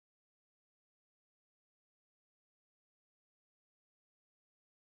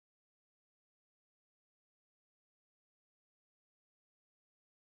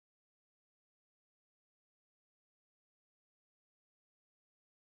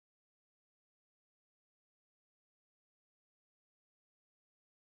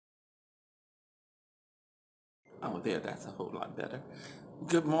Oh, there, that's a whole lot better.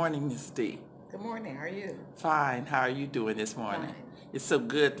 Good morning, Miss D. Good morning. How are you? Fine. How are you doing this morning? Fine. It's so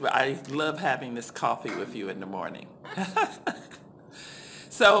good. I love having this coffee with you in the morning.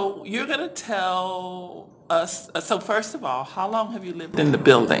 So you're going to tell us, so first of all, how long have you lived in the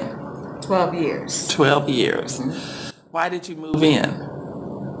building? 12 years. 12 years. Why did you move in?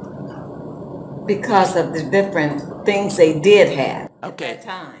 Because of the different things they did have Okay. at that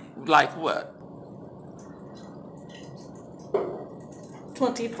time. Like what?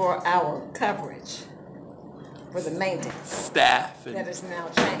 24-hour coverage for the maintenance. Staff. That has now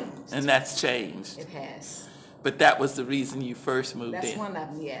changed. And that's changed. It has. But that was the reason you first moved in. That's one of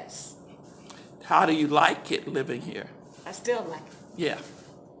them, yes. How do you like it living here? I still like it. Yeah.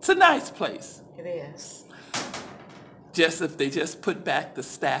 It's a nice place. It is. Just if they just put back the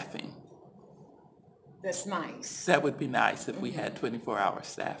staffing. That's nice. That would be nice if we had 24-hour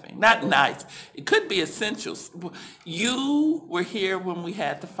staffing. Not nice. It could be essentials. You were here when we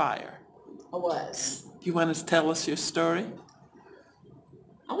had the fire. I was. You want to tell us your story?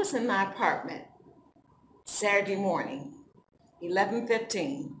 I was in my apartment Saturday morning,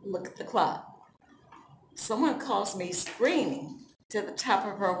 11:15. Look at the clock. Someone calls me screaming to the top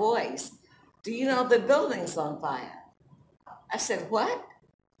of her voice, "Do you know the building's on fire?" I said, "What?"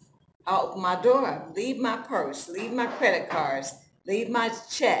 I open my door up, leave my purse, leave my credit cards, leave my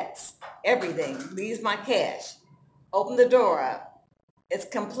checks, everything, leave my cash. Open the door up. It's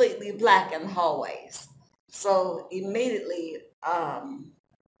completely black in the hallways. So immediately,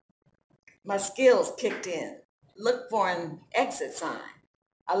 my skills kicked in. Look for an exit sign.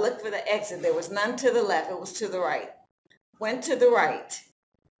 I looked for the exit. There was none to the left. It was to the right. Went to the right.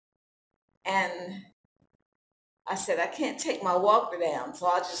 And I said, I can't take my walker down, so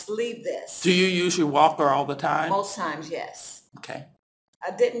I'll just leave this. Do you use your walker all the time? Most times, yes. Okay.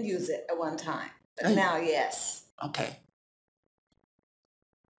 I didn't use it at one time, but now, yes. Okay.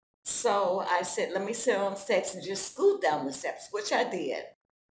 So I said, let me sit on the steps and just scoot down the steps, which I did.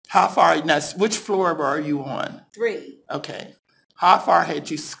 How far, now, which floor are you on? 3. Okay. How far had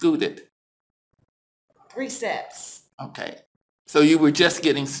you scooted? 3 steps. Okay. So you were just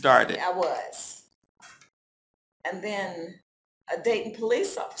getting started. I was. And then a Dayton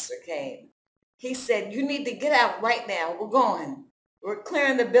police officer came. He said, you need to get out right now. We're going. We're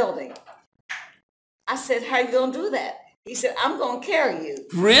clearing the building. I said, how are you going to do that? He said, I'm going to carry you.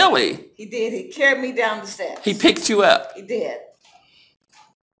 Really? He did. He carried me down the steps. He picked you up? He did.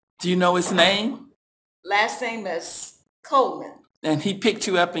 Do you know his name? Last name is Coleman. And he picked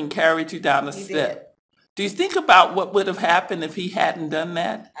you up and carried you down the He step. did. Do you think about what would have happened if he hadn't done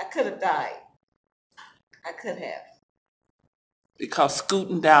that? I could have died. I could have. Because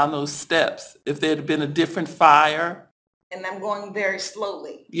scooting down those steps, if there had been a different fire. And I'm going very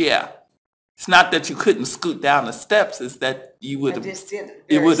slowly. Yeah. It's not that you couldn't scoot down the steps, it's that you would have. I just did it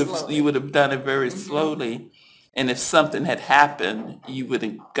very slowly. You would have done it very slowly. And if something had happened, you would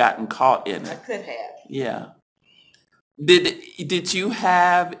have gotten caught in I it. could have. Yeah. Did you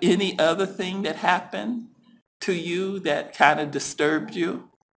have any other thing that happened to you that kind of disturbed you?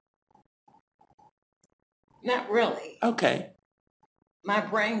 Not really. Okay. My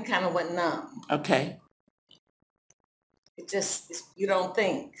brain kind of went numb. Okay. It just, you don't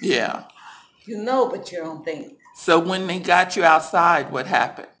think. Yeah. You know, but you don't think. So when they got you outside, what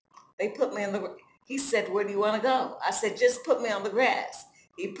happened? They put me on he said, where do you want to go? I said, just put me on the grass.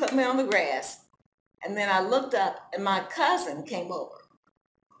 He put me on the grass. And then I looked up and my cousin came over.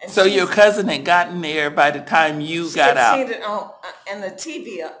 And so your cousin had gotten there by the time you got out? She had seen it on the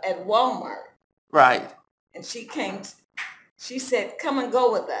TV at Walmart. Right. And she came, she said, come and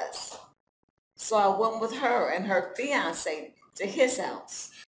go with us. So I went with her and her fiance to his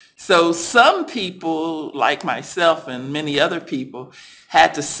house. So some people, like myself and many other people,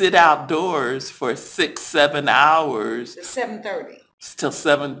 had to sit outdoors for 6-7 hours. Till 7:30. Till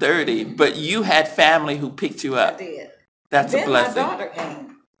 7:30. But you had family who picked you up. I did. That's a blessing. Then my daughter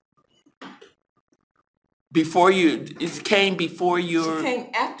came. It came before your... She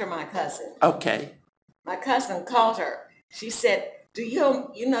came after my cousin. Okay. My cousin called her. She said, do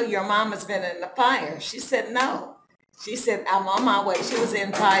you know your mom has been in the fire? She said, no. She said, I'm on my way. She was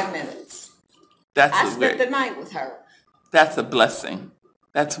in 5 minutes. I spent the night with her. That's a blessing.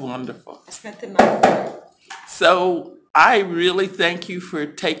 That's wonderful. I spent the night with her. So I really thank you for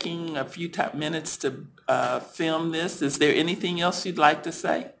taking a few minutes to film this. Is there anything else you'd like to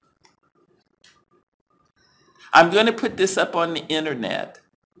say? I'm going to put this up on the internet,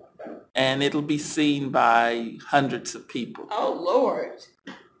 and it'll be seen by hundreds of people. Oh, Lord.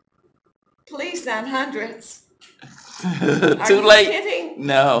 Please, not hundreds. Too Are you late. kidding?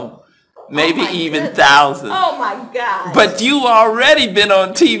 No. maybe my even goodness. thousands. Oh my God. But you already been on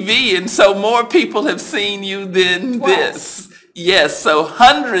TV, and so more people have seen you than Twice. this. Yes, so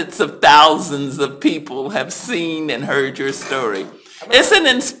hundreds of thousands of people have seen and heard your story. It's an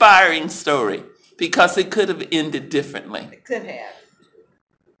inspiring story because it could have ended differently. It could have.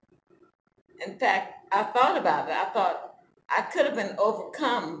 In fact, I thought about it. I thought I could have been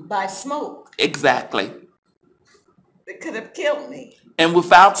overcome by smoke. Exactly. It could have killed me. And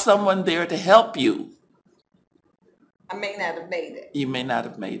without someone there to help you, I may not have made it. you may not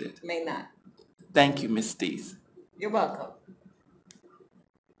have made it. May not. Thank you, Miss Dees. You're welcome.